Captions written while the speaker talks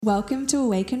Welcome to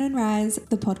Awaken and Rise,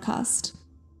 the podcast.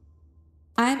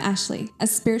 I'm Ashley, a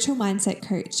spiritual mindset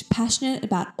coach, passionate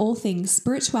about all things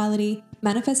spirituality,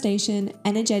 manifestation,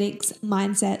 energetics,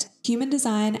 mindset, human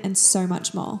design, and so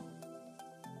much more.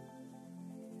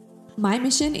 My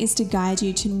mission is to guide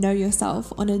you to know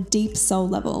yourself on a deep soul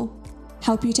level,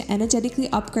 help you to energetically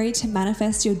upgrade to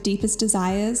manifest your deepest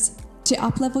desires, to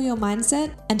up-level your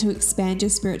mindset, and to expand your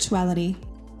spirituality.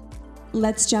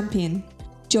 Let's jump in.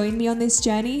 Join me on this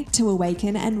journey to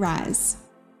awaken and rise.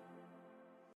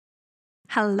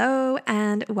 Hello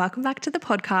and welcome back to the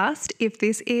podcast. If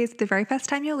this is the very first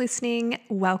time you're listening,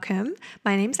 welcome.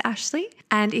 My name's Ashley,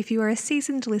 and if you are a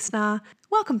seasoned listener,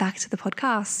 welcome back to the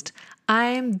podcast.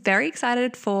 I'm very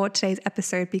excited for today's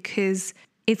episode because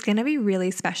it's going to be really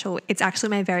special. It's actually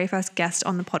my very first guest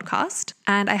on the podcast,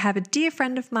 and I have a dear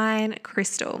friend of mine,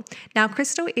 Krystle. Now,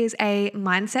 Krystle is a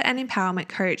mindset and empowerment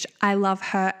coach. I love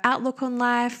her outlook on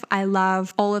life. I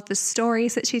love all of the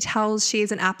stories that she tells. She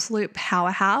is an absolute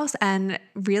powerhouse and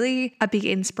really a big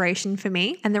inspiration for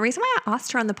me. And the reason why I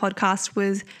asked her on the podcast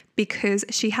was because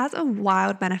she has a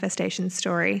wild manifestation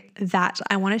story that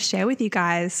I want to share with you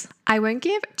guys. I won't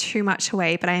give too much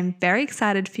away, but I am very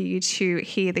excited for you to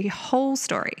hear the whole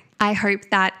story. I hope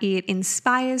that it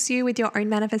inspires you with your own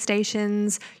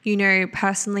manifestations. You know,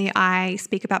 personally, I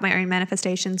speak about my own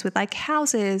manifestations with like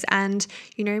houses and,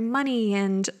 you know, money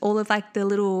and all of like the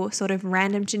little sort of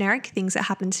random generic things that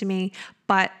happen to me.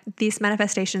 But this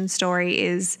manifestation story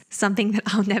is something that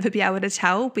I'll never be able to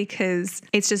tell because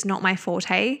it's just not my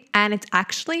forte. And it's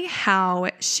actually how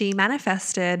she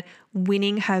manifested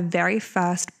winning her very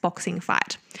first boxing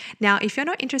fight. Now, if you're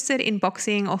not interested in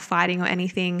boxing or fighting or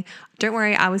anything, don't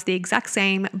worry, I was the exact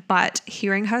same, but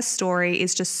hearing her story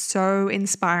is just so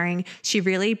inspiring. She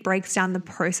really breaks down the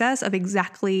process of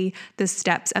exactly the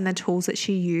steps and the tools that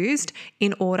she used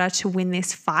in order to win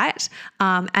this fight.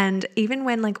 And even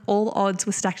when like all odds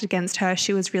were stacked against her,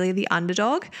 she was really the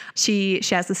underdog. She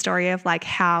shares the story of like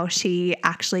how she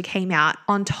actually came out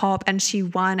on top and she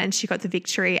won and she got the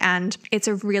victory. And it's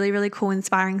a really, really cool,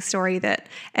 inspiring story that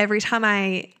every time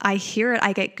I hear it,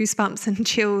 I get goosebumps and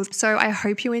chills. So I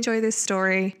hope you enjoy this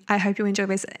story. I hope you enjoy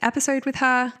this episode with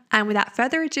her. And without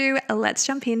further ado, let's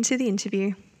jump into the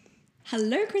interview.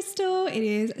 Hello, Krystle. It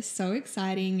is so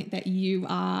exciting that you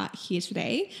are here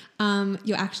today.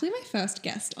 You're actually my first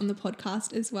guest on the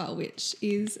podcast as well, which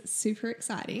is super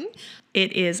exciting.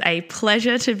 It is a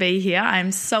pleasure to be here.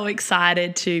 I'm so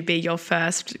excited to be your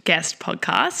first guest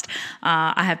podcast.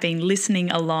 I have been listening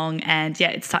along and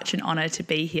yeah, it's such an honor to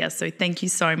be here. So thank you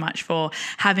so much for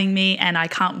having me, and I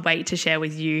can't wait to share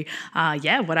with you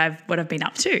what I've been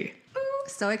up to.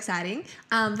 So exciting.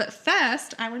 But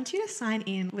first, I want you to sign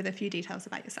in with a few details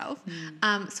about yourself.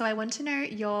 So I want to know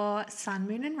your sun,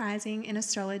 moon, and rising in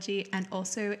astrology, and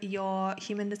also your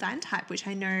human design type, which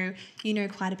I know you know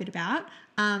quite a bit about.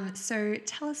 So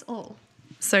tell us all.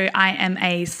 So I am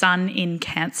a sun in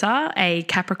Cancer, a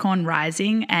Capricorn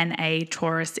rising, and a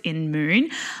Taurus in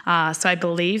moon. So I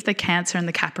believe the Cancer and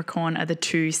the Capricorn are the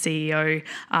two CEO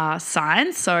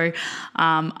signs. So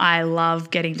I love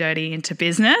getting dirty into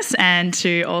business and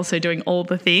to also doing all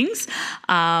the things.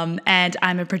 And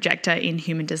I'm a projector in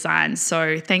human design.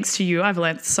 So thanks to you, I've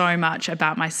learned so much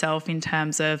about myself in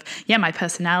terms of, my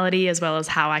personality as well as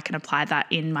how I can apply that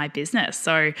in my business.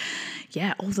 So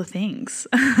yeah, all the things.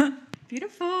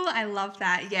 Beautiful. I love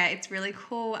that. Yeah, it's really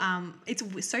cool. It's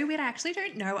so weird. I actually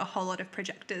don't know a whole lot of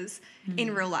projectors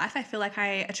in real life. I feel like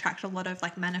I attract a lot of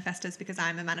like manifestors because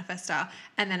I'm a manifestor.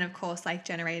 And then of course like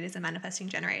generators and manifesting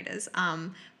generators.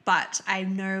 But I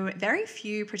know very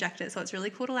few projectors. So it's really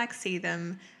cool to like see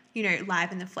them, you know,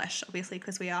 live in the flesh, obviously,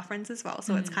 because we are friends as well.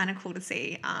 So it's kind of cool to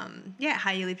see,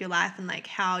 how you live your life and like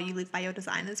how you live by your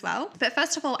design as well. But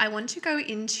first of all, I want to go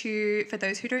into, for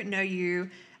those who don't know you,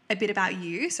 a bit about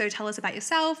you. So tell us about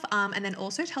yourself, and then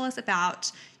also tell us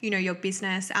about, you know, your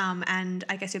business, and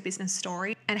I guess your business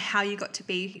story and how you got to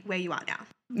be where you are now.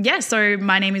 Yeah, so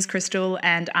my name is Krystle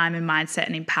and I'm a mindset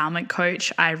and empowerment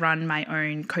coach. I run my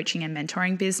own coaching and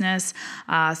mentoring business.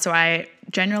 So I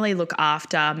generally look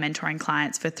after mentoring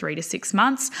clients for 3 to 6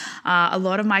 months. A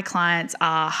lot of my clients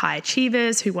are high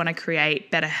achievers who want to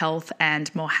create better health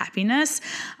and more happiness,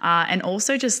 and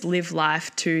also just live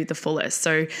life to the fullest.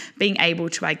 So being able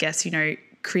to,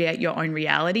 create your own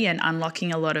reality and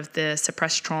unlocking a lot of the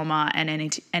suppressed trauma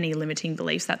and any limiting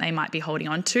beliefs that they might be holding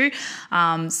on to,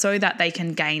 so that they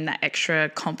can gain that extra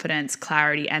confidence,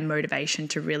 clarity, and motivation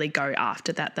to really go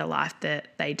after the life that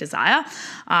they desire.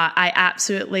 I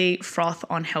absolutely froth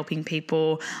on helping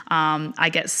people. I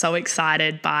get so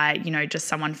excited by, just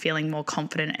someone feeling more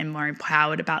confident and more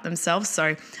empowered about themselves.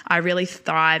 So I really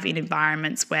thrive in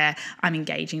environments where I'm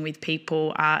engaging with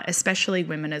people, especially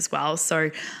women as well. So,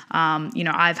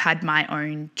 I've had my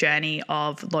own journey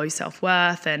of low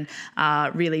self-worth and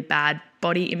really bad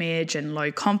body image and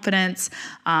low confidence,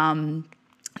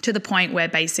 to the point where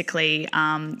basically,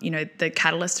 the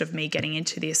catalyst of me getting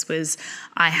into this was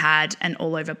I had an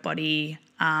all over body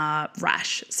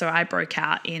rash. So I broke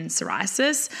out in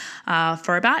psoriasis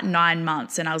for about 9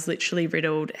 months, and I was literally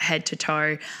riddled head to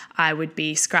toe. I would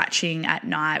be scratching at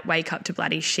night, wake up to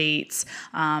bloody sheets,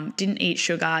 didn't eat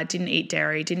sugar, didn't eat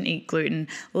dairy, didn't eat gluten,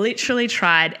 literally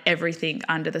tried everything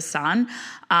under the sun.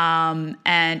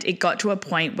 And it got to a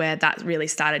point where that really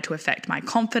started to affect my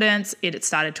confidence. It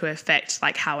started to affect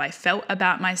like how I felt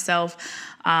about myself.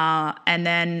 And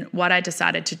then what I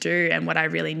decided to do and what I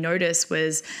really noticed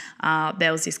was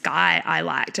there was this guy I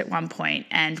liked at one point,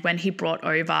 and when he brought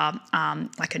over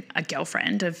like a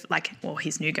girlfriend of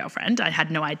his new girlfriend, I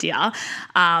had no idea.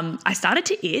 I started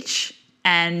to itch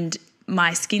and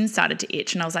my skin started to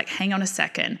itch, and I was like, hang on a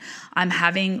second, I'm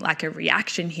having like a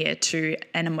reaction here to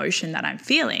an emotion that I'm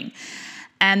feeling.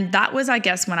 And that was, I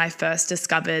guess, when I first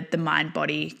discovered the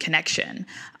mind-body connection.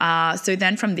 So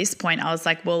then from this point, I was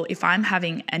like, well, if I'm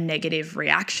having a negative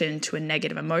reaction to a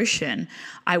negative emotion,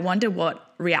 I wonder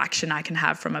what reaction I can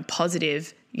have from a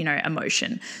positive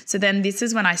emotion. So then this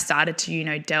is when I started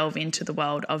to, delve into the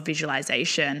world of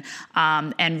visualization,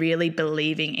 and really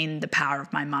believing in the power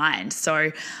of my mind.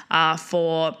 So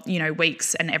for,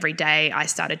 weeks and every day, I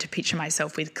started to picture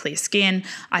myself with clear skin.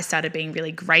 I started being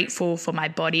really grateful for my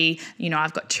body.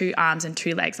 I've got 2 arms and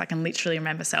 2 legs. I can literally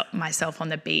remember myself on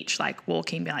the beach, like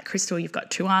walking, being like, Krystle, you've got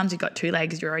 2 arms, you've got 2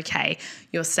 legs, you're okay,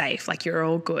 you're safe, like you're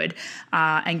all good.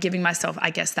 And giving myself, I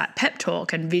guess, that pep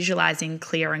talk and visualizing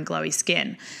clear and glowy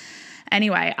skin.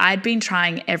 Anyway, I'd been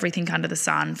trying everything under the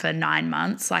sun for 9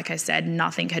 months. Like I said,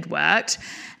 nothing had worked.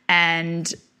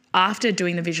 And after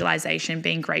doing the visualization,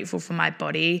 being grateful for my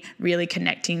body, really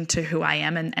connecting to who I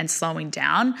am and slowing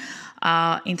down,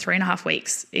 in 3.5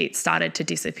 weeks, it started to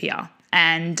disappear.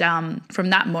 And from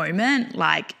that moment,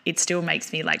 it still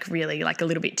makes me really a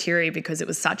little bit teary, because it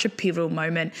was such a pivotal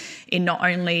moment in not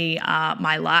only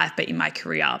my life, but in my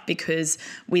career, because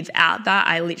without that,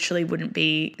 I literally wouldn't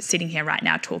be sitting here right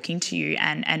now talking to you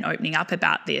and opening up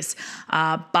about this.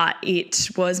 But it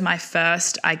was my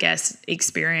first, I guess,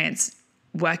 experience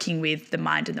working with the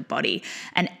mind and the body.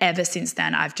 And ever since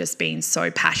then, I've just been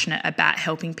so passionate about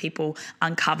helping people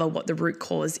uncover what the root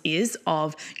cause is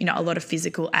of, a lot of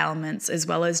physical ailments, as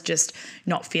well as just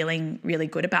not feeling really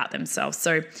good about themselves.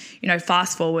 So,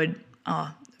 fast forward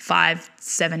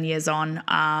 5-7 years on,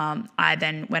 I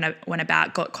then went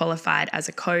about, got qualified as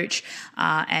a coach,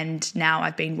 and now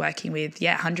I've been working with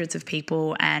hundreds of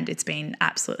people, and it's been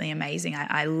absolutely amazing.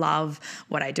 I love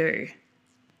what I do.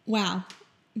 Wow.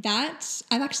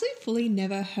 I've actually fully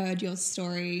never heard your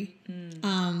story.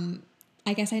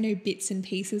 I guess I know bits and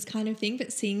pieces kind of thing,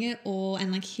 but seeing it all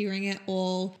and hearing it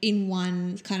all in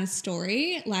one kind of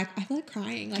story, I feel like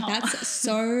crying. That's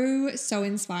so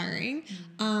inspiring.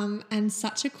 And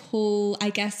such a cool, I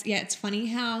guess, it's funny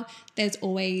how there's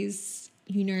always,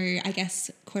 I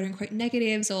guess, quote unquote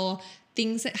negatives or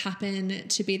things that happen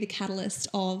to be the catalyst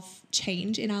of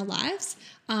change in our lives.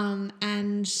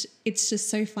 And it's just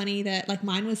so funny that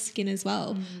mine was skin as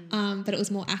well, but it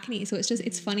was more acne. So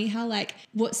it's funny how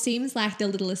what seems like the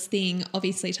littlest thing,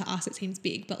 obviously to us it seems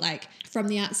big, but from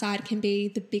the outside can be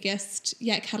the biggest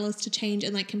catalyst to change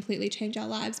and completely change our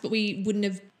lives. But we wouldn't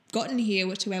have gotten here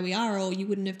to where we are, or you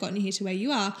wouldn't have gotten here to where you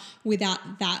are without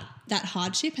that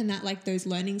hardship and that those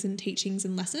learnings and teachings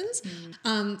and lessons.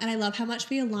 And I love how much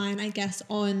we align, I guess,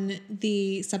 on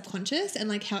the subconscious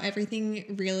and how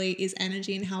everything really is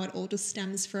energy and how it all just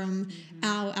stems from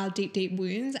our deep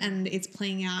wounds and it's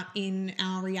playing out in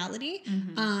our reality.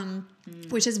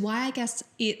 Which is why I guess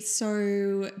it's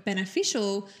so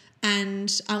beneficial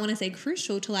and I want to say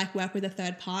crucial to work with a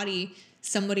third party,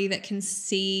 somebody that can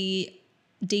see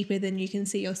deeper than you can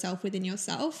see yourself within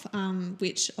yourself,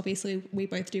 which obviously we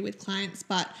both do with clients.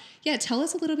 But tell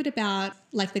us a little bit about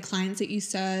the clients that you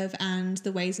serve and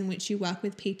the ways in which you work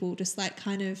with people. Just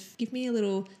kind of give me a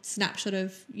little snapshot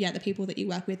of the people that you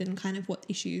work with and kind of what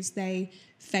issues they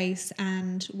face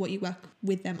and what you work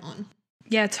with them on.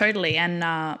 Yeah, totally.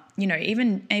 And,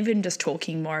 even just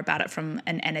talking more about it from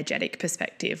an energetic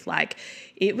perspective, like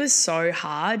it was so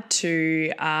hard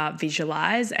to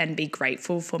visualize and be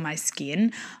grateful for my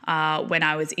skin when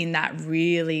I was in that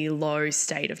really low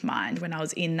state of mind, when I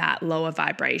was in that lower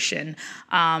vibration.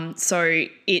 So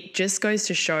it just goes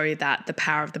to show that the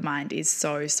power of the mind is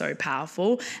so, so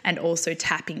powerful, and also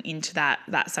tapping into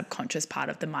that subconscious part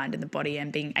of the mind and the body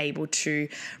and being able to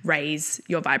raise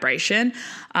your vibration.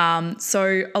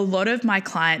 So a lot of my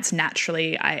clients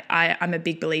naturally, I'm a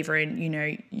big believer in,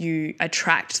 you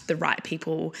attract the right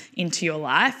people into your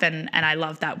life. And I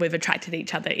love that we've attracted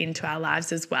each other into our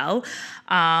lives as well.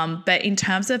 But in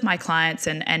terms of my clients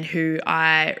and who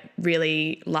I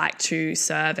really like to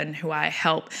serve and who I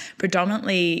help,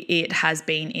 predominantly it has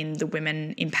been in the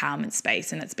women empowerment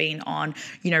space. And it's been on,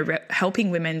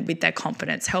 helping women with their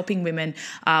confidence, helping women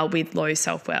with low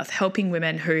self-worth, helping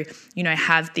women who,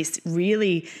 have this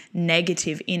really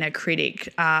negative inner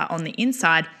critic on the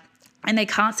inside, and they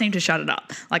can't seem to shut it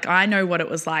up. Like, I know what it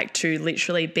was like to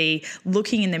literally be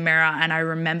looking in the mirror, and I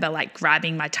remember like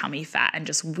grabbing my tummy fat and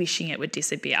just wishing it would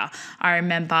disappear. I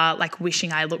remember like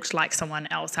wishing I looked like someone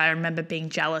else. I remember being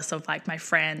jealous of like my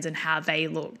friends and how they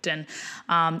looked, and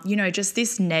just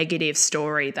this negative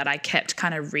story that I kept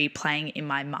kind of replaying in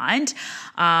my mind.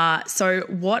 So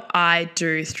what I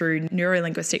do through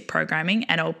neuro-linguistic programming,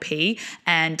 NLP,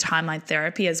 and timeline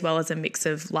therapy, as well as a mix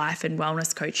of life and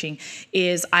wellness coaching,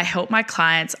 is I help my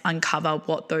clients uncover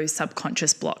what those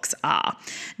subconscious blocks are.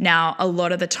 Now, a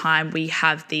lot of the time we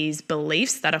have these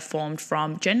beliefs that are formed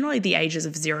from generally the ages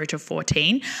of 0 to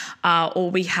 14,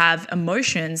 or we have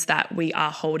emotions that we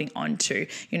are holding on to,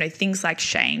 things like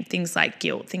shame, things like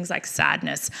guilt, things like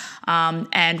sadness.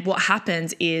 And what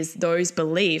happens is those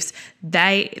beliefs,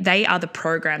 they are the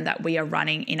program that we are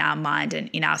running in our mind and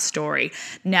in our story.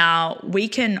 Now, we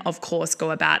can, of course,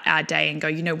 go about our day and go,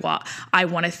 you know what, I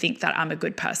want to think that I'm a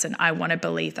good person. I want to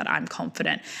believe that I'm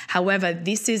confident. However,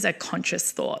 this is a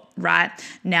conscious thought, right?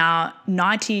 Now,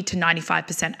 90 to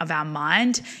 95% of our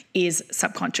mind is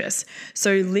subconscious.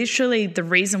 So literally the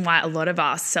reason why a lot of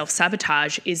us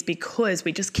self-sabotage is because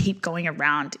we just keep going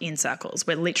around in circles.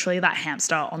 We're literally that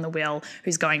hamster on the wheel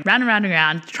who's going round and round and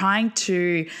round, trying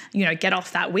to, get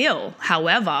off that wheel.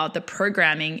 However, the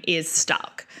programming is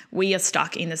stuck. We are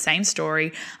stuck in the same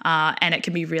story, and it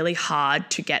can be really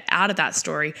hard to get out of that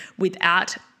story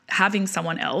without having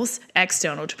someone else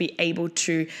external to be able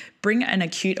to bring an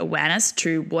acute awareness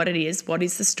to what is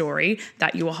the story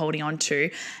that you are holding on to.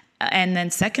 And then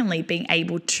secondly, being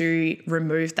able to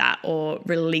remove that or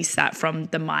release that from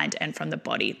the mind and from the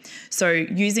body. So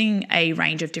using a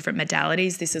range of different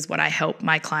modalities, this is what I help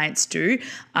my clients do.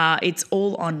 It's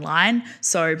all online,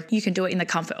 so you can do it in the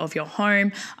comfort of your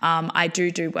home. I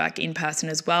do work in person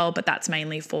as well, but that's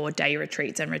mainly for day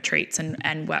retreats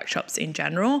and workshops in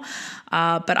general.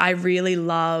 But I really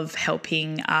love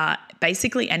helping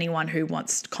basically anyone who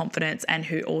wants confidence and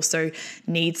who also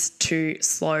needs to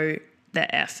slow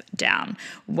the F down,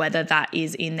 whether that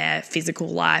is in their physical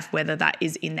life, whether that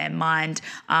is in their mind,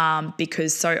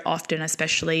 because so often,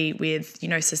 especially with,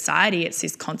 society, it's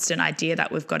this constant idea that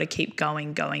we've got to keep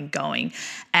going,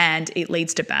 and it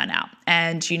leads to burnout.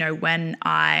 And, when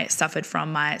I suffered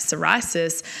from my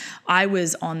psoriasis, I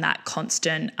was on that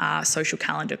constant social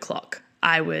calendar clock.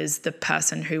 I was the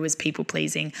person who was people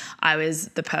pleasing. I was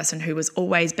the person who was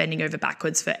always bending over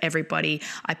backwards for everybody.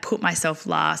 I put myself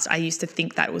last. I used to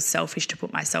think that it was selfish to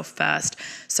put myself first.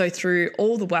 So through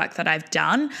all the work that I've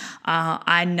done,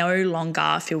 I no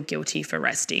longer feel guilty for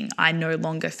resting. I no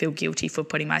longer feel guilty for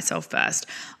putting myself first.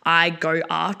 I go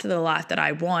after the life that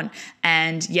I want.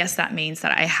 And yes, that means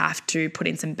that I have to put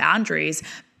in some boundaries.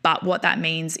 But what that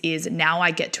means is now I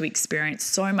get to experience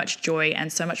so much joy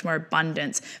and so much more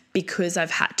abundance because I've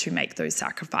had to make those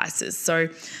sacrifices. So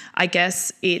I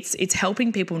guess it's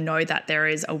helping people know that there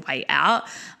is a way out,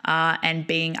 and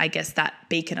being, I guess, that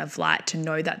beacon of light to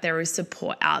know that there is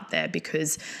support out there,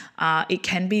 because it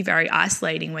can be very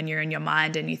isolating when you're in your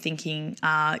mind and you're thinking,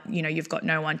 you've got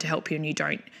no one to help you and you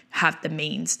don't have the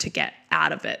means to get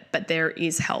out of it. But there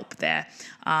is help there.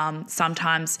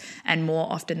 Sometimes, and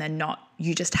more often than not,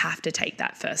 you just have to take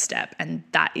that first step, and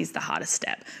that is the hardest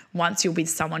step. Once you're with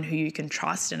someone who you can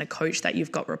trust and a coach that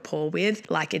you've got rapport with,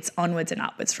 like, it's onwards and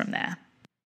upwards from there.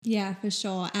 Yeah, for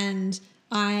sure. And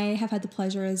I have had the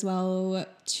pleasure as well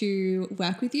to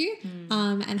work with you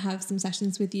and have some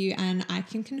sessions with you, and I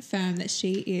can confirm that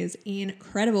she is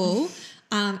incredible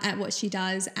at what she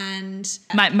does. And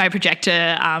my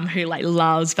projector who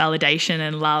loves validation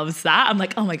and loves that, I'm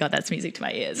like, oh my God, that's music to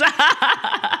my ears.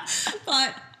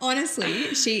 But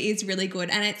Honestly, she is really good.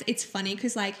 And it's funny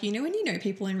because, like, you know, when you know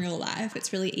people in real life,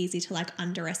 it's really easy to like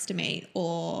underestimate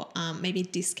or maybe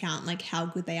discount like how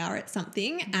good they are at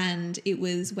something. And it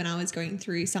was when I was going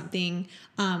through something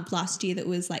last year that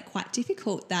was like quite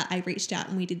difficult that I reached out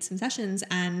and we did some sessions,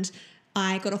 and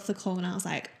I got off the call and I was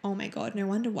like, oh my God, no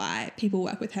wonder why people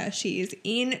work with her. She is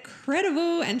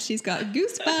incredible and she's got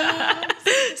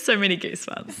goosebumps. So many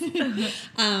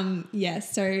goosebumps. Yeah,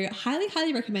 so highly,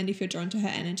 highly recommend if you're drawn to her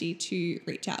energy to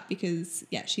reach out because,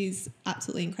 yeah, she's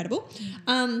absolutely incredible.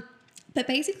 But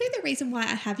basically the reason why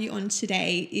I have you on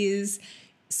today is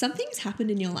something's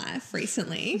happened in your life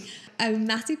recently. A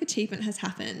massive achievement has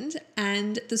happened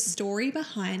and the story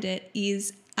behind it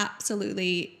is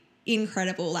absolutely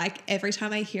incredible. Like every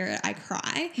time I hear it, I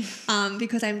cry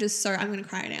because I'm going to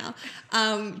cry now.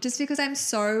 Just because I'm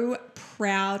so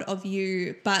proud of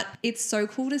you, but it's so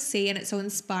cool to see and it's so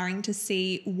inspiring to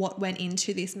see what went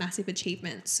into this massive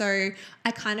achievement. So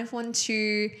I kind of want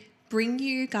to bring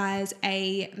you guys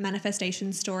a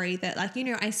manifestation story that, like, you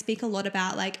know, I speak a lot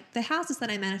about like the houses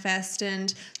that I manifest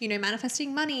and, you know,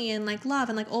 manifesting money and like love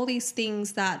and like all these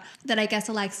things that I guess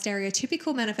are like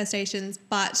stereotypical manifestations,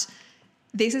 but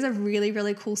this is a really,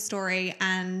 really cool story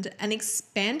and an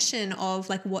expansion of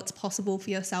like what's possible for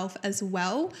yourself as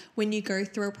well when you go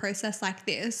through a process like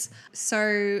this.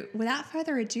 So without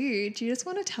further ado, do you just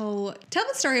want to tell the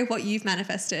story of what you've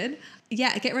manifested?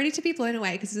 Yeah, get ready to be blown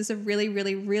away because this is a really,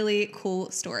 really, really cool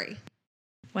story.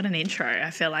 What an intro.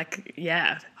 I feel like,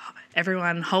 yeah,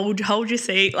 everyone hold your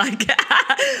seat, like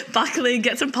buckle in,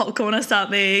 get some popcorn or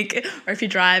something. Or if you're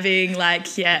driving,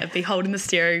 like, yeah, be holding the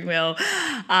steering wheel.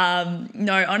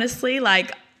 No, honestly,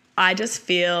 like I just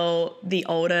feel the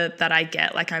older that I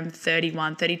get, like I'm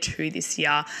 31, 32 this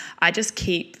year, I just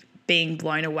keep being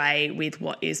blown away with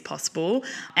what is possible.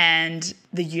 And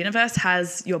the universe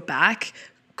has your back.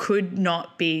 Could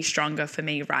not be stronger for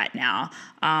me right now.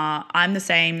 I'm the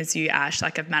same as you, Ash.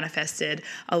 Like I've manifested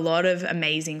a lot of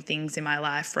amazing things in my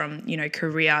life, from, you know,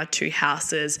 career to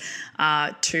houses,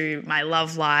 to my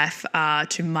love life,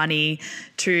 to money,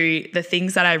 to the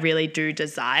things that I really do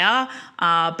desire.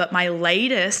 But my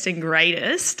latest and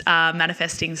greatest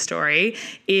manifesting story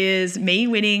is me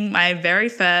winning my very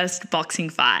first boxing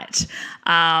fight.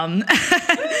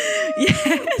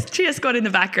 Yes, cheer squad in the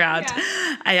background.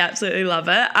 Yeah. I absolutely love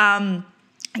it.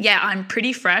 Yeah, I'm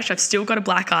pretty fresh. I've still got a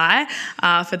black eye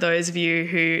for those of you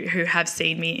who have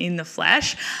seen me in the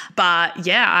flesh. But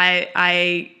yeah,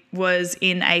 I was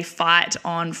in a fight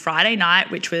on Friday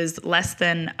night, which was less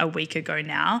than a week ago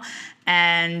now.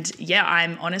 And yeah,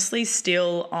 I'm honestly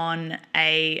still on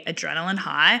a adrenaline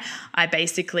high. I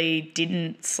basically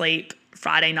didn't sleep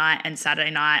Friday night and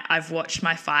Saturday night. I've watched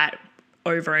my fight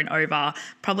over and over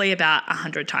probably about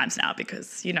 100 times now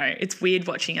because, you know, it's weird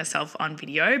watching yourself on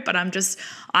video, but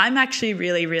I'm actually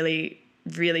really, really,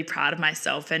 really proud of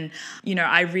myself. And, you know,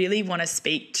 I really want to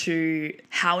speak to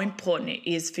how important it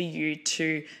is for you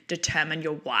to determine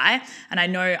your why. And I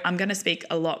know I'm going to speak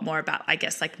a lot more about, I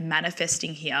guess, like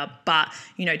manifesting here, but,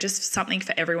 you know, just something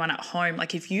for everyone at home.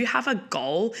 Like if you have a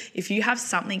goal, if you have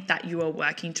something that you are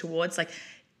working towards, like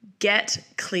get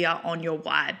clear on your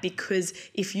why, because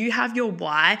if you have your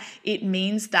why, it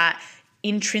means that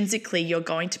intrinsically you're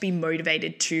going to be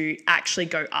motivated to actually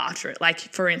go after it. Like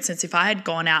for instance, if I had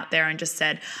gone out there and just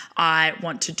said, I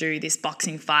want to do this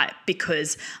boxing fight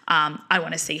because I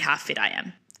want to see how fit I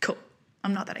am. Cool.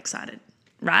 I'm not that excited.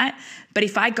 Right? But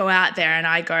if I go out there and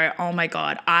I go, oh my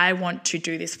God, I want to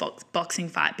do this boxing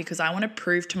fight because I want to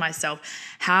prove to myself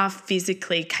how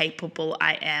physically capable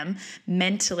I am,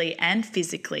 mentally and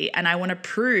physically. And I want to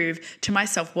prove to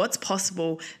myself what's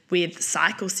possible with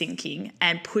cycle syncing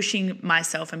and pushing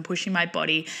myself and pushing my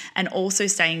body and also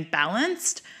staying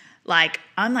balanced. Like,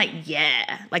 I'm like,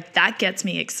 yeah, like that gets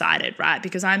me excited, right?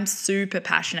 Because I'm super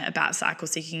passionate about cycle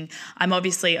syncing. I'm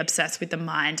obviously obsessed with the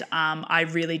mind. I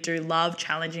really do love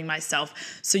challenging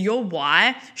myself. So your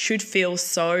why should feel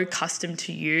so custom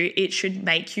to you. It should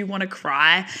make you want to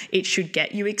cry. It should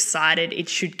get you excited. It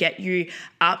should get you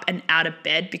up and out of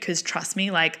bed, because trust me,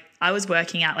 like I was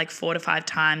working out like 4 to 5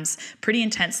 times pretty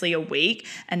intensely a week,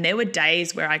 and there were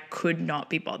days where I could not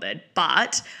be bothered.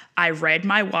 But I read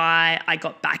my why, I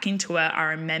got back into it, I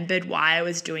remembered why I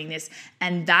was doing this,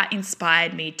 and that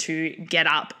inspired me to get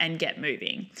up and get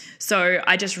moving. So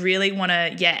I just really want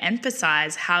to,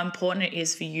 emphasize how important it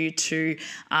is for you to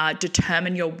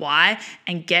determine your why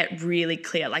and get really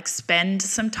clear. Like spend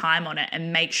some time on it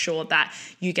and make sure that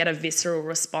you get a visceral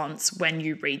response when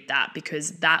you read that,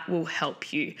 because that will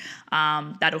help you.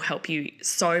 That'll help you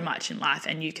so much in life,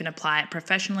 and you can apply it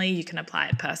professionally, you can apply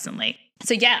it personally.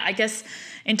 So yeah, I guess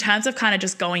in terms of kind of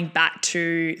just going back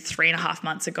to 3.5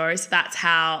 months ago, so that's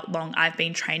how long I've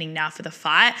been training now for the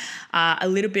fight. A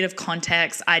little bit of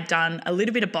context, I'd done a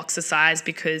little bit of boxercise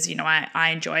because, you know, I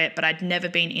enjoy it, but I'd never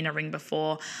been in a ring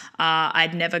before.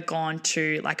 I'd never gone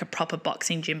to like a proper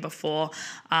boxing gym before.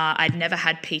 I'd never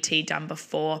had PT done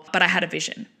before, but I had a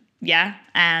vision. Yeah.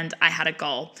 And I had a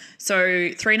goal. So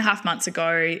 3.5 months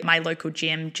ago, my local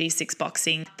gym, G6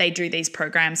 Boxing, they do these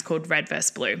programs called Red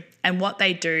vs. Blue. And what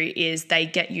they do is they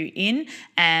get you in,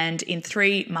 and in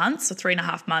 3 months or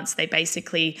 3.5 months, they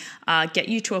basically get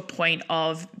you to a point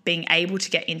of being able to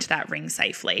get into that ring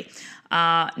safely.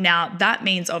 Now, that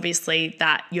means obviously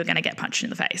that you're going to get punched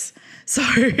in the face. So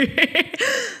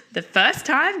the first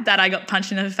time that I got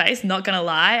punched in the face, not going to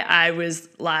lie, I was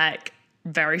like,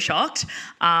 very shocked.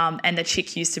 And the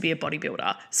chick used to be a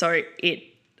bodybuilder. So I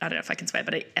don't know if I can swear,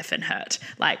 but it effing hurt.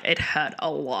 Like, it hurt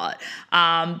a lot.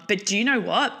 But do you know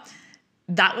what?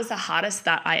 That was the hardest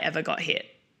that I ever got hit.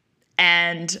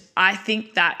 And I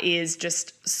think that is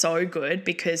just so good,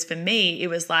 because for me, it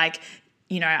was like,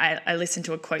 you know, I listened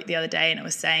to a quote the other day and it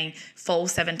was saying, fall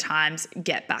 7 times,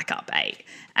 get back up 8.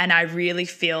 And I really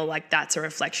feel like that's a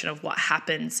reflection of what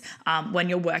happens when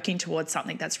you're working towards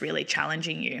something that's really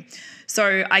challenging you.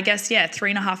 So I guess, yeah,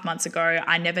 3.5 months ago,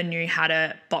 I never knew how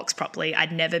to box properly.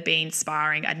 I'd never been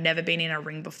sparring. I'd never been in a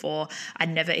ring before. I'd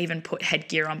never even put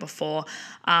headgear on before.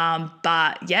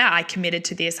 But yeah, I committed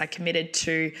to this. I committed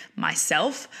to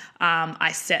myself.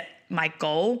 I set my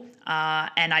goal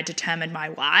and I determined my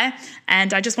why.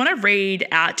 And I just want to read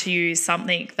out to you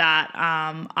something that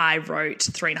I wrote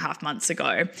 3.5 months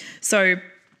ago. So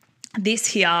this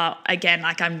here, again,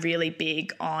 like, I'm really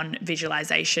big on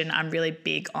visualization. I'm really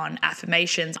big on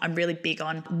affirmations. I'm really big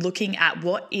on looking at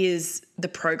what is the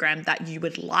program that you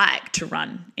would like to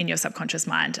run in your subconscious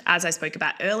mind. As I spoke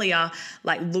about earlier,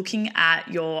 like looking at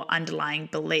your underlying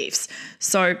beliefs.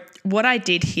 So what I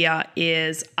did here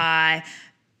is I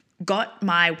got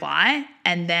my why,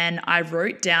 and then I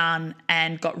wrote down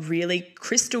and got really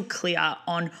crystal clear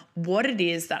on what it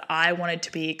is that I wanted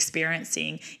to be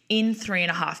experiencing in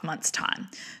 3.5 months' time.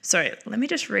 So let me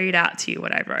just read out to you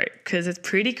what I wrote, because it's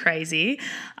pretty crazy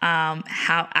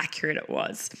how accurate it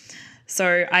was.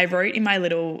 So I wrote in my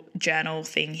little journal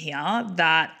thing here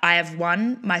that I have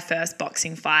won my first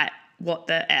boxing fight. What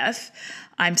the F?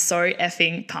 I'm so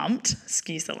effing pumped.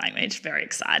 Excuse the language, very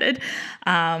excited.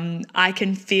 I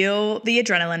can feel the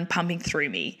adrenaline pumping through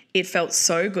me. It felt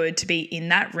so good to be in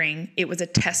that ring. It was a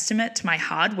testament to my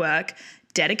hard work,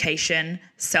 dedication,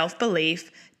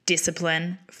 self-belief,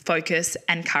 discipline, focus,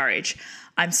 and courage.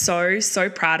 I'm so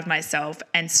proud of myself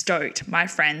and stoked my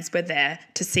friends were there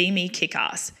to see me kick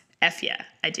ass. F yeah,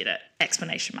 I did it.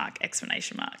 Exclamation mark,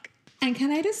 exclamation mark. And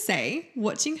can I just say,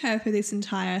 watching her for this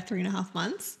entire 3.5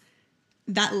 months,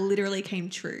 that literally came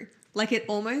true. Like, I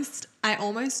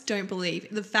almost don't believe,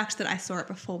 the fact that I saw it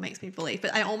before makes me believe,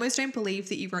 but I almost don't believe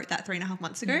that you wrote that 3.5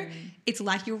 months ago. It's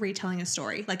like you're retelling a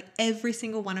story. Like, every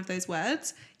single one of those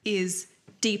words is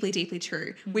deeply, deeply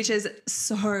true, which is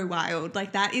so wild.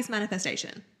 Like, that is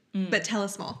manifestation. But tell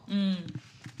us more.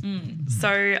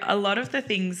 So a lot of the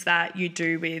things that you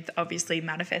do with obviously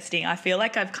manifesting, I feel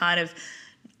like I've kind of,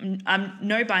 I'm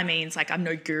no by means like I'm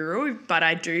no guru, but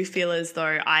I do feel as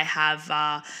though I have,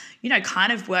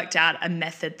 kind of worked out a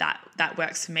method that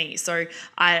works for me. So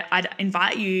I'd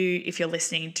invite you, if you're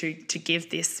listening, to give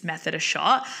this method a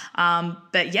shot.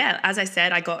 But yeah, as I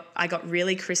said, I got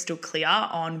really crystal clear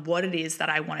on what it is that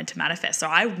I wanted to manifest. So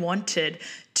I wanted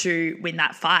to win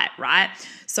that fight, right?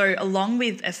 So along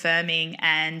with affirming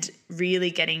and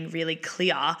really getting really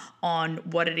clear on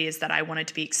what it is that I wanted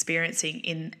to be experiencing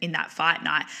in that fight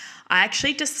night, I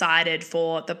actually decided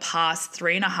for the past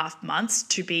 3.5 months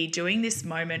to be doing this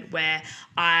moment where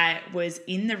I was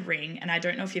in the ring. And I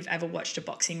don't know if you've ever watched a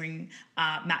boxing ring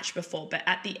match before, but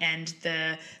at the end,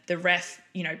 the ref,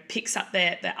 picks up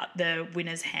the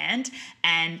winner's hand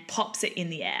and pops it in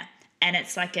the air. And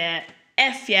it's like a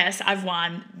F yes, I've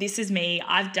won. This is me.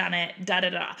 I've done it. Da da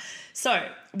da. So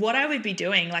what I would be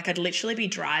doing, like, I'd literally be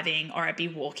driving or I'd be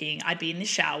walking. I'd be in the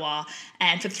shower,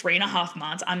 and for 3.5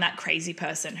 months, I'm that crazy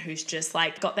person who's just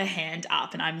like got the hand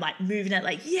up and I'm like moving it,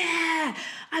 like, yeah,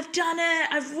 I've done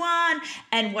it. I've won.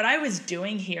 And what I was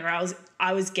doing here,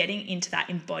 I was getting into that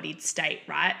embodied state,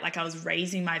 right? Like, I was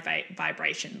raising my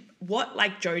vibration. What,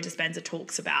 like, Joe Dispenza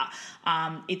talks about,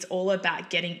 it's all about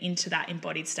getting into that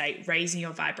embodied state, raising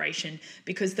your vibration,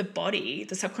 because the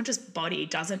subconscious body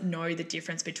doesn't know the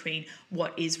difference between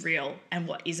what is real and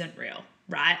what isn't real,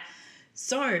 right?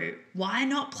 So why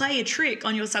not play a trick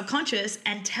on your subconscious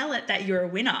and tell it that you're a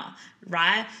winner,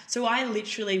 right? So I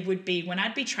literally would be, when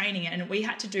I'd be training it and we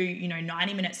had to do,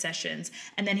 90-minute sessions,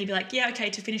 and then he'd be like, yeah,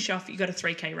 okay, to finish off, you got a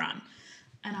 3K run.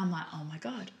 And I'm like, oh my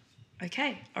God,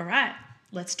 okay, all right,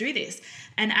 let's do this.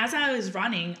 And as I was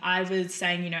running, I was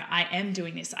saying, I am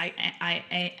doing this. I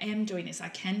am doing this. I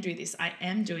can do this. I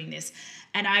am doing this.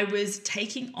 And I was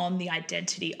taking on the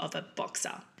identity of a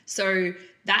boxer. So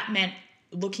that meant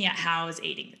looking at how I was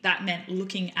eating. That meant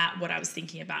looking at what I was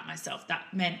thinking about myself. That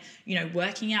meant,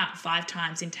 working out 5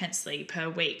 times intensely per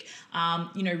week,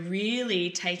 really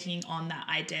taking on that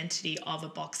identity of a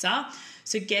boxer.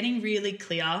 So getting really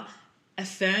clear,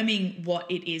 affirming what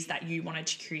it is that you wanted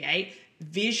to create,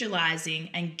 visualizing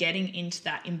and getting into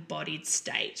that embodied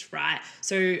state, right?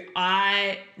 So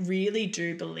I really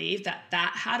do believe that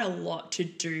had a lot to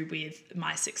do with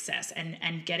my success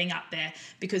and getting up there,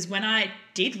 because when I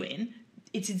did win,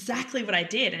 it's exactly what I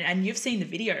did. And you've seen the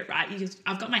video, right?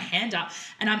 I've got my hand up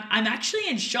and I'm actually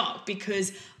in shock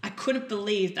because I couldn't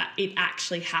believe that it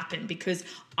actually happened, because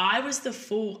I was the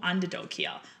full underdog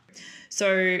here.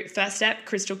 So first step,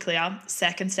 crystal clear.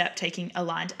 Second step, taking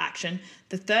aligned action.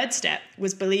 The third step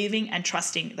was believing and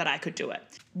trusting that I could do it.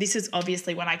 This is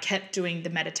obviously when I kept doing the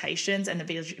meditations and the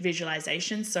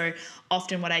visualizations. So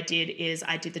often what I did is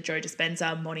I did the Joe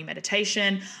Dispenza morning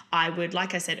meditation. I would,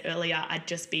 like I said earlier, I'd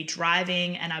just be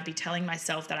driving and I'd be telling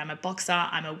myself that I'm a boxer,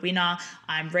 I'm a winner,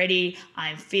 I'm ready,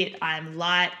 I'm fit, I'm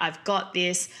light, I've got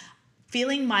this.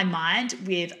 Filling my mind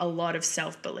with a lot of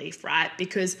self-belief, right?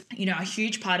 Because, a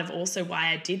huge part of also why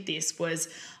I did this was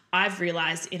I've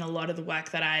realized in a lot of the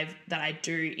work that I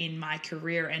do in my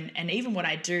career and even what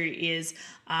I do is,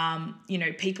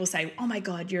 people say, oh my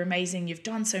God, you're amazing. You've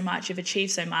done so much. You've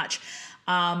achieved so much.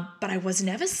 But I was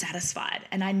never satisfied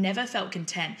and I never felt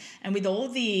content. And with all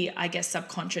the,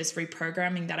 subconscious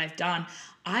reprogramming that I've done,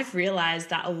 I've realized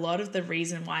that a lot of the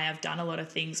reason why I've done a lot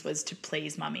of things was to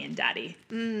please mummy and daddy.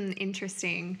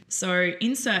 Interesting. So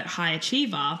insert high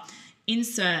achiever,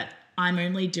 insert I'm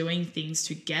only doing things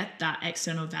to get that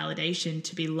external validation,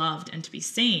 to be loved and to be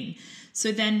seen.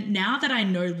 So then now that I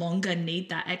no longer need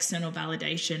that external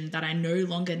validation, that I no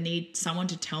longer need someone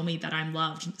to tell me that I'm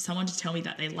loved, someone to tell me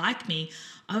that they like me,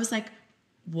 I was like,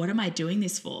 what am I doing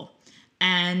this for?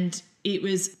 And it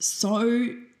was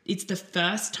it's the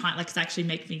first time, it's actually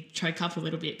making me choke up a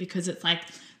little bit, because it's like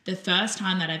the first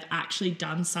time that I've actually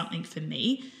done something for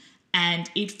me and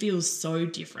it feels so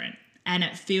different. And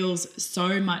it feels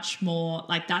so much more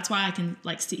that's why I can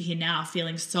sit here now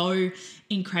feeling so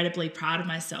incredibly proud of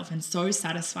myself and so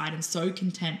satisfied and so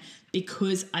content,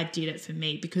 because I did it for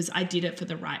me, because I did it for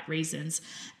the right reasons.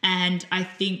 And I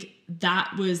think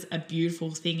that was a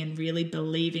beautiful thing, and really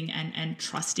believing and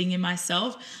trusting in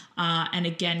myself. And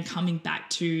again, coming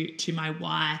back to my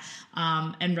why,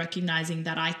 and recognizing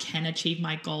that I can achieve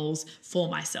my goals for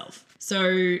myself.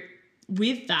 So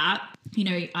with that,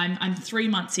 I'm 3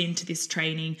 months into this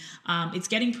training. It's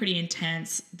getting pretty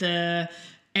intense.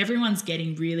 Everyone's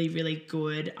getting really, really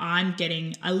good. I'm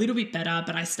getting a little bit better,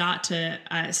 but I start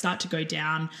to go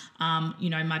down.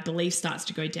 My belief starts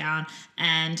to go down,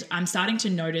 and I'm starting to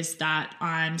notice that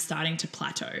I'm starting to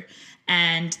plateau.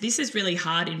 And this is really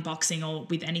hard in boxing or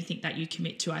with anything that you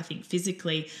commit to, I think,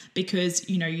 physically, because,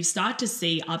 you start to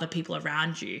see other people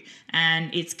around you,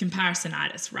 and it's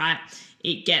comparisonitis, right?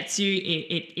 It gets you,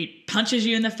 it punches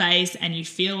you in the face and you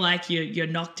feel like you're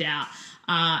knocked out.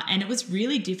 And it was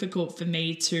really difficult for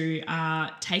me to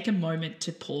take a moment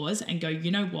to pause and go, you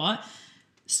know what?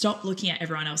 Stop looking at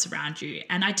everyone else around you.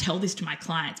 And I tell this to my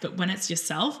clients, but when it's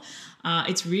yourself,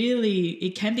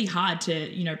 it can be hard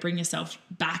to, bring yourself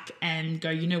back and go,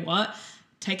 you know what?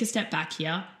 Take a step back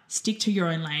here. Stick to your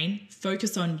own lane,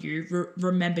 focus on you,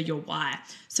 remember your why.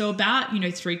 So about,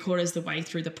 3/4 of the way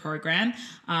through the program,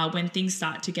 when things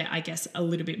start to get, a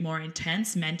little bit more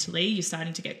intense mentally, you're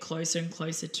starting to get closer and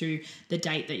closer to the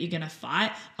date that you're going to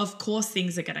fight. Of course,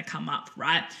 things are going to come up,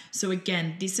 right? So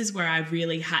again, this is where I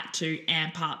really had to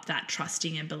amp up that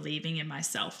trusting and believing in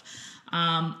myself.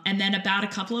 And then about a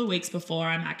couple of weeks before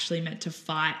I'm actually meant to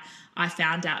fight, I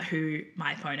found out who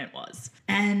my opponent was.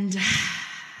 And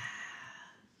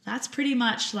that's pretty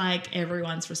much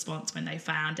everyone's response when they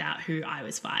found out who I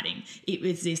was fighting. It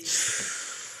was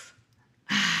this,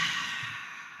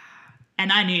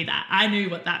 and I knew that. I knew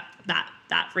what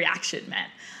that reaction meant.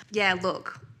 Yeah,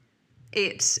 look,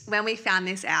 when we found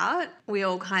this out, we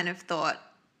all kind of thought,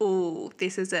 oh,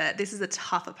 this is a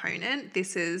tough opponent.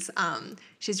 This is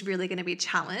she's really going to be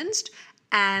challenged.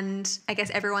 And I guess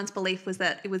everyone's belief was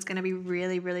that it was going to be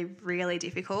really, really, really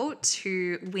difficult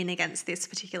to win against this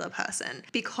particular person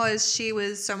because she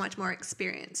was so much more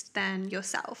experienced than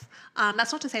yourself.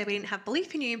 That's not to say we didn't have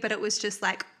belief in you, but it was just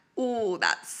like, oh,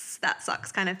 that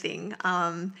sucks kind of thing.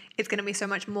 It's going to be so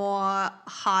much more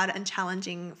hard and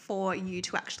challenging for you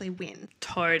to actually win.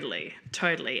 Totally.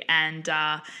 And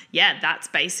that's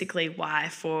basically why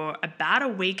for about a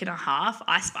week and a half,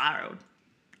 I spiraled.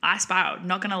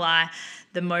 Not going to lie.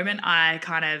 The moment I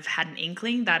kind of had an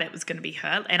inkling that it was going to be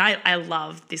her, and I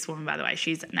love this woman, by the way.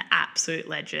 She's an absolute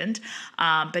legend,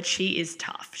 but she is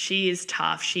tough. She is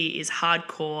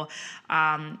hardcore.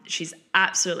 She's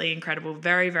absolutely incredible,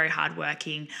 very, very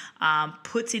hardworking,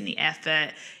 puts in the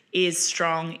effort, is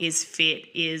strong, is fit,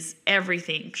 is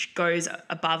everything. She goes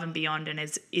above and beyond and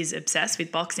is obsessed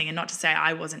with boxing. And not to say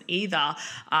I wasn't either,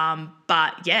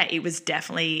 but yeah, it was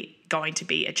definitely going to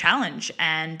be a challenge.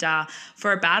 And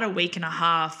for about a week and a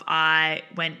half, I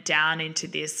went down into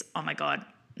this, oh my God,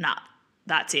 nah,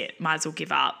 that's it. Might as well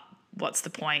give up. What's the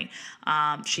point?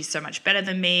 She's so much better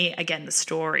than me. Again, the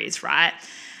stories, right?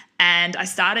 And I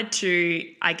started to,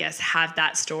 I guess, have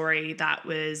that story that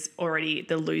was already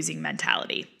the losing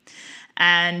mentality.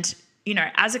 And, you know,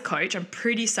 as a coach, I'm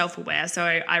pretty self-aware. So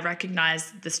I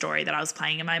recognized the story that I was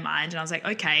playing in my mind. And I was like,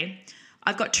 okay,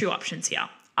 I've got two options here.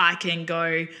 I can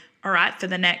go, all right, for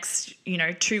the next,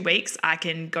 2 weeks, I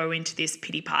can go into this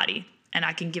pity party and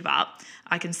I can give up.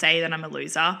 I can say that I'm a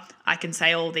loser. I can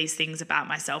say all these things about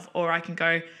myself. Or I can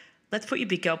go, let's put your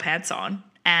big girl pants on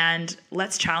and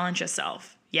let's challenge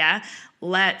yourself. Yeah,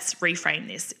 let's reframe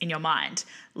this in your mind.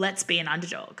 Let's be an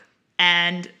underdog.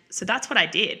 And so that's what I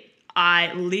did.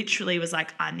 I literally was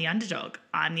like, I'm the underdog.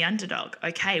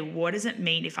 Okay, what does it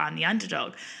mean if I'm the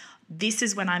underdog? This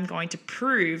is when I'm going to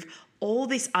prove all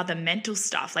this other mental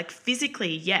stuff. Like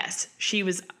physically, yes, she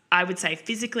was, I would say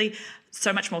physically,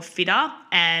 so much more fitter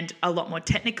and a lot more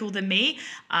technical than me,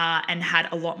 and had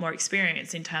a lot more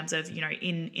experience in terms of,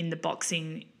 in the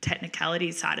boxing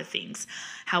technicality side of things.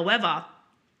 However,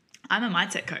 I'm a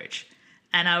mindset coach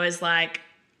and I was like,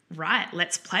 right,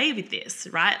 let's play with this,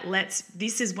 right?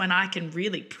 This is when I can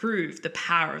really prove the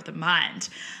power of the mind.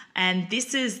 And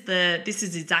this is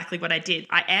exactly what I did.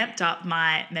 I amped up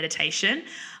my meditation.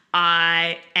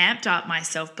 I amped up my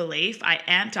self-belief. I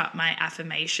amped up my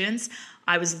affirmations.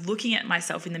 I was looking at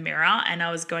myself in the mirror and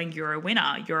I was going, you're a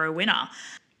winner.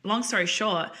 Long story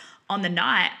short, on the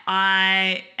night,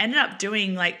 I ended up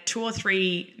doing like 2 or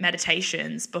 3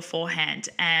 meditations beforehand.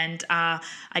 And I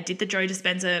did the Joe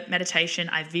Dispenza meditation.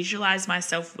 I visualized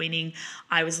myself winning.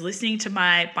 I was listening to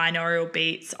my binaural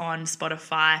beats on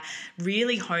Spotify,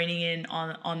 really honing in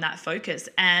on that focus.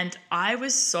 And I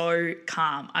was so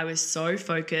calm. I was so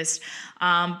focused,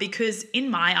 because in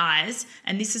my eyes,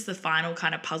 and this is the final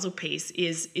kind of puzzle piece,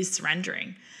 is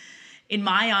surrendering. In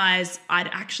my eyes, I'd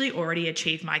actually already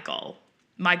achieved my goal.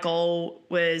 My goal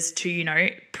was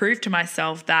to, prove to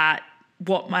myself that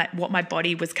what my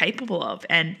body was capable of.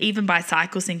 And even by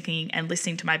cycle syncing and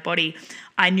listening to my body,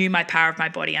 I knew my power of my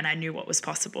body and I knew what was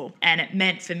possible. And it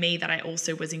meant for me that I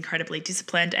also was incredibly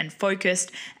disciplined and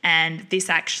focused. And this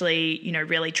actually,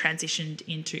 really transitioned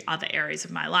into other areas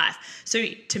of my life. So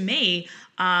to me,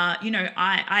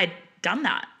 I'd done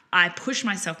that. I pushed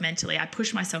myself mentally. I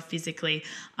pushed myself physically.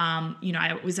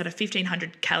 I was at a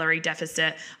 1,500 calorie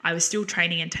deficit. I was still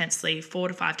training intensely 4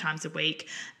 to 5 times a week.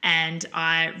 And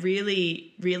I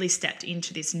really, really stepped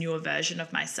into this newer version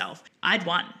of myself. I'd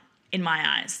won in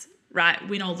my eyes, right?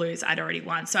 Win or lose, I'd already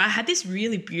won. So I had this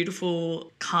really beautiful,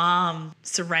 calm,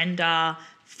 surrender,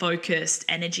 focused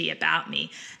energy about me.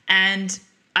 And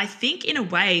I think in a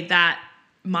way that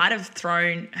might have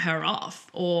thrown her off,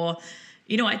 or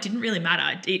it didn't really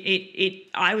matter.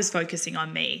 I was focusing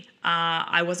on me.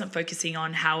 I wasn't focusing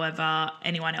on however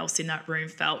anyone else in that room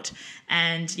felt.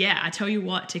 And yeah, I tell you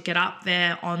what, to get up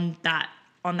there in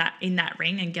that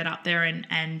ring and get up there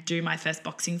and do my first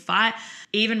boxing fight,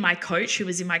 even my coach who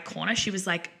was in my corner, she was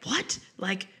like, what?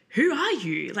 Like, who are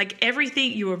you? Like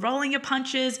everything, you were rolling your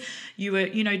punches, you were,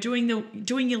 doing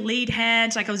your lead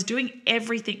hand. Like I was doing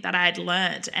everything that I had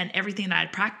learned and everything that I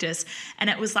had practiced. And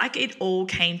it was like it all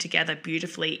came together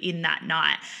beautifully in that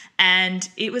night. And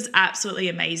it was absolutely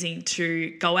amazing to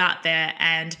go out there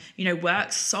and,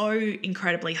 work so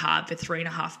incredibly hard for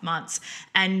 3.5 months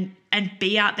and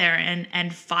be out there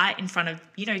and fight in front of,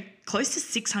 close to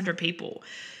 600 people.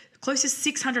 Close to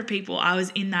 600 people I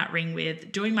was in that ring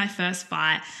with doing my first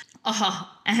fight. Oh,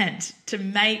 and to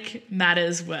make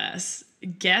matters worse,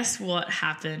 guess what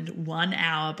happened 1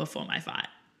 hour before my fight?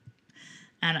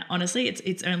 And honestly,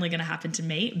 it's only going to happen to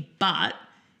me, but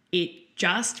it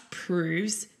just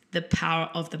proves the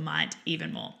power of the mind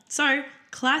even more. So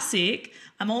Classic.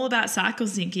 I'm all about cycle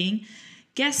syncing.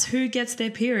 Guess who gets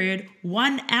their period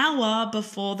 1 hour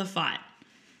before the fight?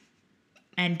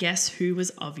 And guess who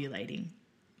was ovulating?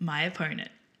 My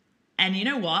opponent. And you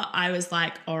know what? I was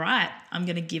like, all right, I'm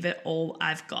going to give it all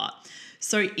I've got.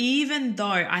 So even though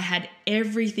I had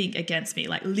everything against me,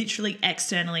 like literally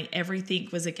externally, everything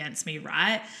was against me,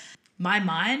 right? My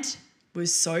mind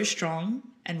was so strong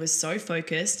and was so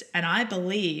focused. And I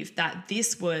believe that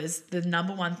this was the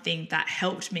number one thing that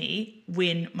helped me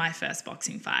win my first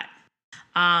boxing fight.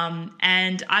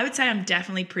 And I would say I'm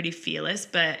definitely pretty fearless,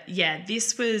 but yeah,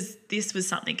 this was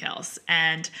something else.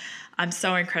 And I'm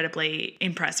so incredibly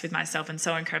impressed with myself and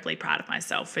so incredibly proud of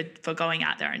myself for going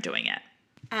out there and doing it.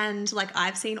 And like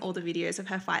I've seen all the videos of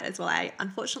her fight as well. I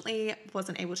unfortunately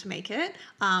wasn't able to make it,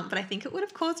 but I think it would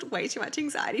have caused way too much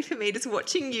anxiety for me just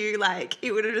watching you. Like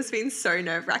it would have just been so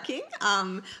nerve-wracking.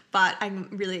 But I'm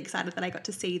really excited that I got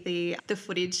to see the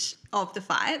footage of the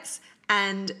fights.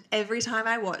 And every time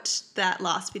I watched that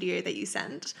last video that you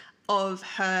sent of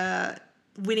her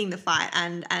winning the fight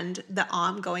and the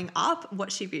arm going up,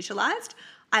 what she visualized,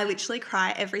 I literally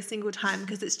cry every single time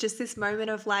because it's just this moment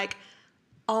of like,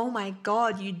 oh my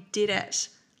God, you did it.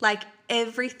 Like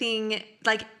everything,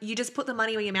 like you just put the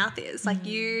money where your mouth is. Like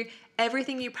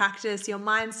everything you practice, your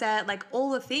mindset, like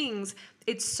all the things,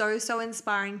 it's so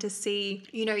inspiring to see,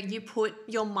 you know, you put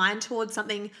your mind towards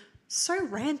something so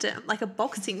random, like a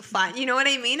boxing fight. You know what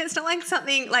I mean? It's not like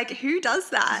something like who does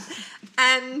that?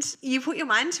 And you put your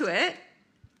mind to it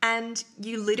and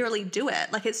you literally do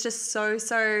it. Like it's just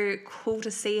so cool to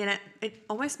see. And it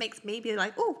almost makes me be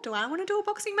like, oh, do I want to do a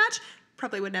boxing match?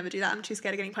 Probably would never do that. I'm too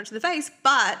scared of getting punched in the face.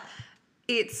 But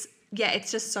it's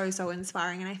just so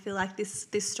inspiring. And I feel like this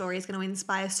story is going to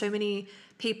inspire so many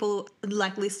people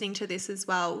like listening to this as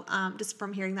well, just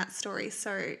from hearing that story.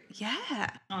 So yeah.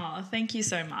 Oh, thank you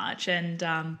so much. And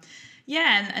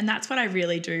and that's what I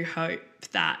really do hope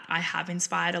that I have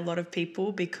inspired a lot of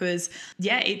people because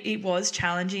it was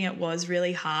challenging. It was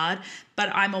really hard, but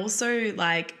I'm also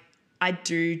like, I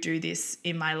do this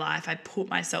in my life. I put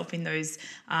myself in those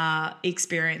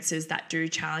experiences that do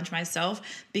challenge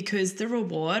myself because the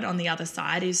reward on the other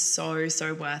side is so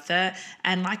worth it.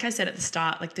 And like I said at the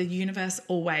start, like the universe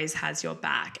always has your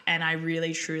back. And I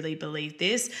really, truly believe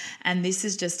this. And this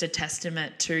is just a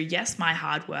testament to, yes, my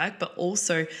hard work, but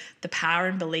also the power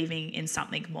in believing in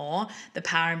something more, the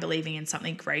power in believing in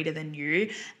something greater than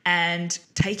you, and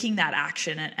taking that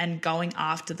action and going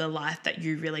after the life that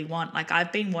you really want. Like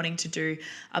I've been wanting to do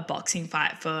a boxing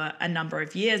fight for a number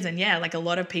of years. And like a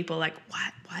lot of people are like,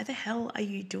 why the hell are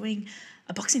you doing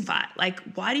a boxing fight? Like,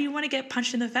 why do you want to get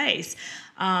punched in the face?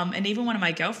 And even one of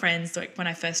my girlfriends, like when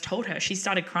I first told her, she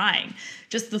started crying.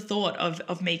 Just the thought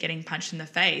of me getting punched in the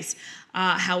face.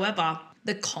 However,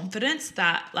 the confidence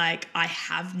that like I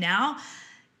have now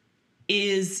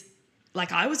is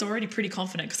like I was already pretty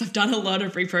confident because I've done a lot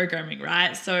of reprogramming,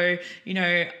 right? So, you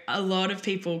know, a lot of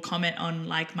people comment on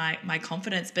like my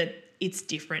confidence, but it's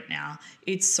different now.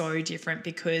 It's so different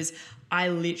because I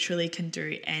literally can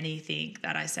do anything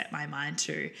that I set my mind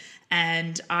to.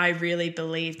 And I really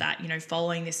believe that, you know,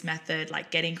 following this method,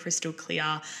 like getting crystal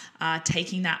clear,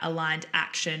 taking that aligned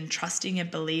action, trusting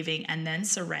and believing, and then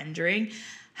surrendering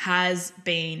has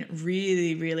been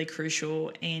really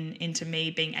crucial into me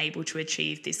being able to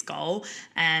achieve this goal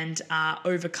and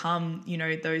overcome, you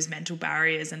know, those mental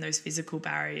barriers and those physical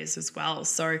barriers as well.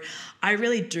 So I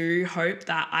really do hope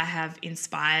that I have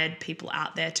inspired people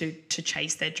out there to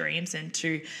chase their dreams and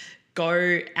to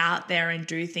go out there and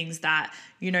do things that,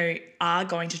 you know, are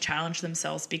going to challenge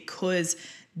themselves, because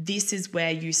this is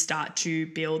where you start to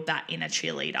build that inner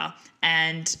cheerleader.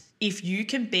 And if you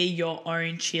can be your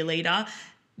own cheerleader,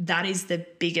 that is the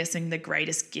biggest and the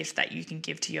greatest gift that you can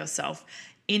give to yourself.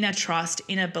 Inner trust,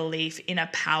 inner belief, inner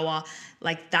power,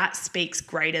 like that speaks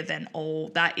greater than all.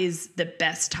 That is the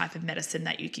best type of medicine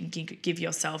that you can give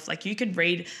yourself. Like you can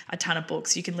read a ton of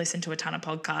books, you can listen to a ton of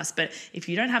podcasts, but if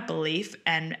you don't have belief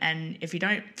and if you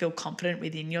don't feel confident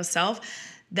within yourself,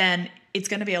 then it's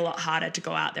going to be a lot harder to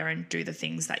go out there and do the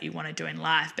things that you want to do in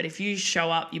life. But if you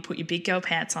show up, you put your big girl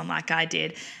pants on like I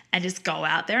did and just go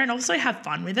out there and also have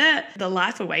fun with it, the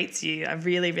life awaits you. A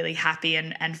really happy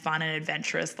and fun and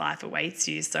adventurous life awaits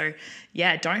you. So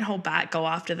yeah, don't hold back. Go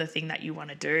after the thing that you want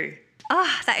to do.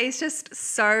 That is just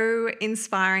so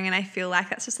inspiring. And I feel like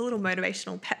that's just a little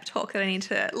motivational pep talk that I need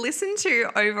to listen to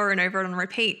over and over on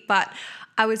repeat. But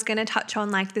I was going to touch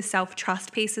on like the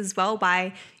self-trust piece as well.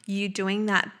 By you doing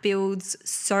that builds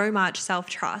so much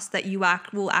self-trust that you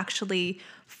will actually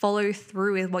follow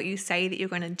through with what you say that you're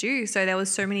going to do. So there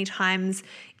was so many times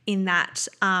in that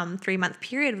 3-month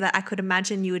period that I could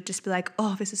imagine you would just be like,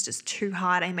 oh, this is just too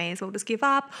hard. I may as well just give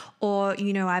up. Or,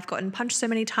 I've gotten punched so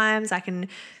many times, I can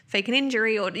fake an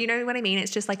injury, or you know what I mean?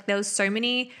 It's just like there was so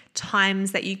many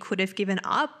times that you could have given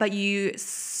up, but you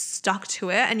stuck to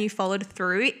it and you followed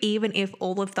through even if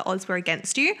all of the odds were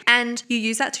against you. And you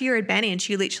use that to your advantage.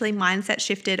 You literally mindset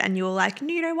shifted and you were like,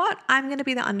 you know what? I'm going to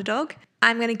be the underdog.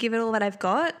 I'm going to give it all that I've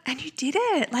got. And you did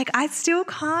it. Like, I still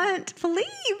can't believe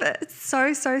it. It's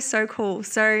so, so, so cool.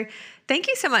 So thank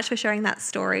you so much for sharing that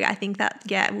story. I think that,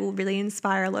 will really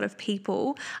inspire a lot of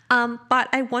people. But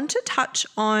I want to touch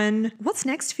on what's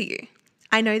next for you.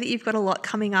 I know that you've got a lot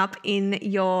coming up in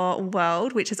your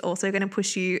world, which is also going to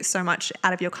push you so much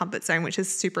out of your comfort zone, which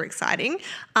is super exciting.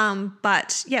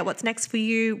 But what's next for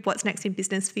you? What's next in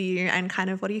business for you? And kind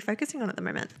of what are you focusing on at the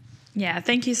moment? Yeah,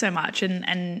 thank you so much.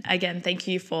 And again, thank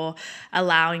you for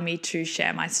allowing me to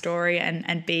share my story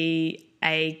and be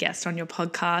a guest on your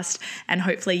podcast. And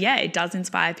hopefully, it does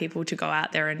inspire people to go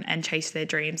out there and chase their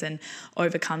dreams and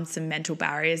overcome some mental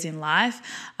barriers in life.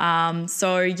 I'm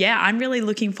really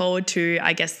looking forward to,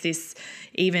 I guess, this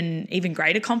even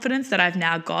greater confidence that I've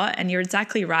now got. And you're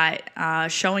exactly right.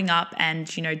 Showing up and,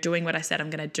 doing what I said I'm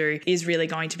going to do is really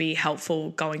going to be helpful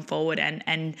going forward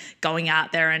and going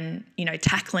out there and,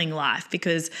 tackling life,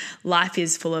 because life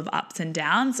is full of ups and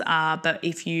downs. But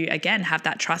if you, again, have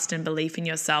that trust and belief in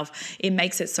yourself, it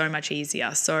makes it so much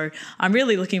easier. So I'm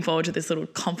really looking forward to this little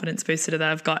confidence booster that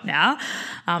I've got now.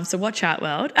 So watch out,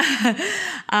 world.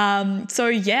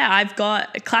 I've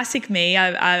got classic me.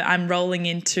 I'm rolling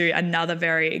into another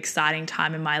very exciting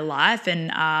time in my life,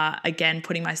 and again,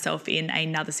 putting myself in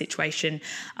another situation,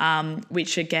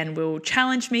 which again will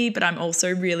challenge me, but I'm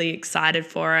also really excited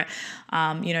for it.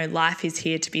 Life is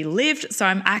here to be lived. So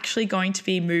I'm actually going to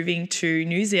be moving to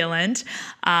New Zealand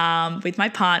with my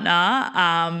partner.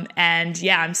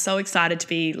 I'm so excited to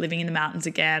be living in the mountains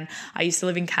again. I used to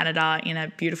live in Canada in a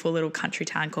beautiful little country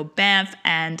town called Banff,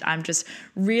 and I'm just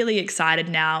really excited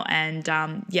now. And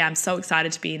I'm so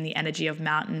excited to be in the energy of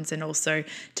mountains and also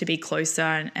to be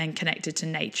closer and connected to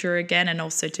nature again, and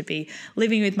also to be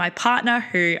living with my partner,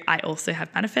 who I also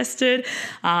have manifested.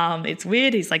 It's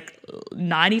weird. He's like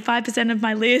 95% of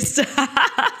my list.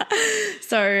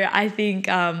 So I think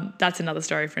that's another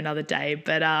story for another day.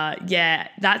 But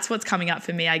that's what's coming up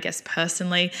for me, I guess,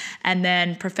 personally. And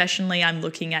then professionally, I'm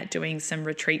looking at doing some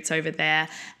retreats over there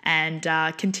and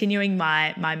continuing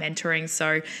my mentoring.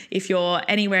 So if you're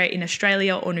anywhere in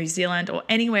Australia or New Zealand or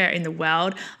anywhere in the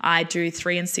world, I do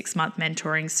 3 and 6 month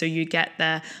mentoring. So you get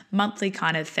the monthly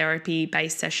kind of therapy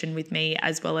based session with me,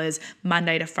 as well as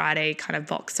Monday to Friday kind of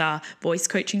Voxer voice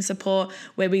coaching support,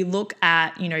 where we look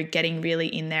at, getting really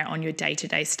in there on your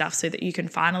day-to-day stuff so that you can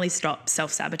finally stop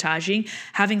self-sabotaging,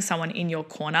 having someone in your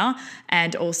corner,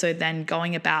 and also then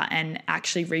going about and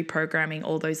actually reprogramming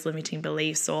all those limiting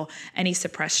beliefs or any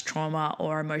suppressed trauma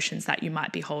or emotions that you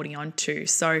might be holding on to.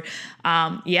 So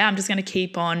I'm just going to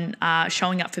keep on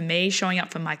showing up for me, showing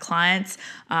up for my clients,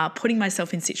 putting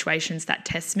myself in situations that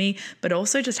test me, but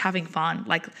also just having fun.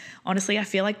 Like, honestly, I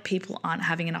feel like people aren't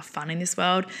having enough fun in this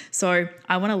world. So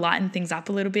I want to lighten things up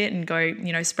a little bit and go,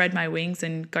 spread my wings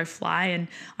and go fly. And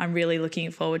I'm really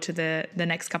looking forward to the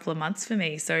next couple of months for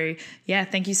me. So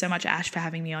thank you so much, Ash, for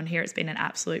having me on here. It's been an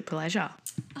absolute pleasure.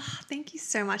 Oh, thank you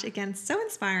so much. Again, so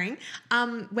inspiring.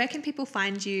 Where can people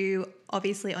find you?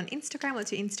 Obviously on Instagram.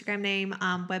 What's your Instagram name,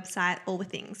 website, all the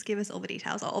things? Give us all the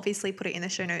details. I'll obviously put it in the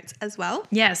show notes as well.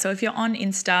 Yeah, so if you're on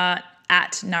Insta,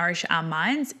 at Nourish Our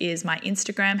Minds is my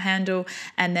Instagram handle,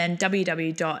 and then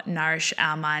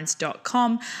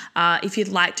www.nourishourminds.com. If you'd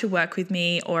like to work with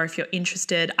me, or if you're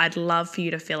interested, I'd love for you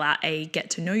to fill out a get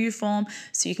to know you form,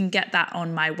 so you can get that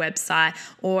on my website.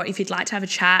 Or if you'd like to have a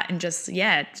chat and just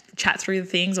chat through the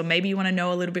things, or maybe you want to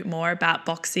know a little bit more about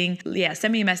boxing,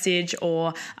 send me a message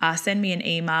or send me an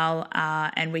email,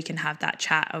 and we can have that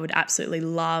chat. I would absolutely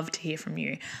love to hear from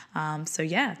you.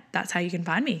 That's how you can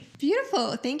find me.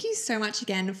 Beautiful. Thank you so much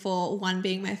again for, 1,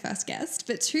 being my first guest,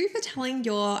 but 2, for telling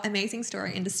your amazing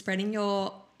story and just spreading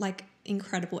your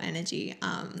incredible energy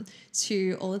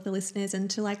to all of the listeners and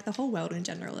to the whole world in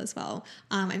general as well.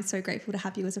 I'm so grateful to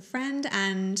have you as a friend,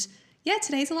 and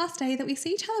today's the last day that we see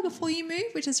each other before you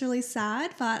move, which is really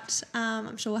sad, but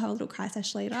I'm sure we'll have a little cry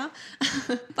sesh later.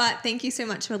 But thank you so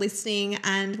much for listening,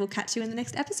 and we'll catch you in the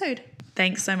next episode.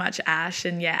 Thanks so much, Ash.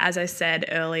 And as I said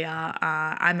earlier,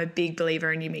 I'm a big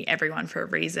believer in you meet everyone for a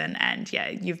reason. And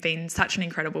you've been such an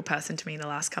incredible person to me in the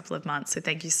last couple of months. So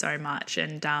thank you so much.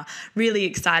 And really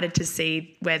excited to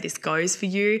see where this goes for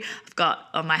you. I've got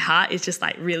on my heart is just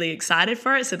really excited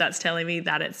for it. So that's telling me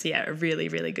that it's, a really,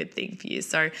 really good thing for you.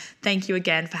 So thank thank you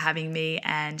again for having me,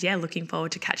 and yeah, looking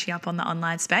forward to catching up on the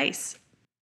online space.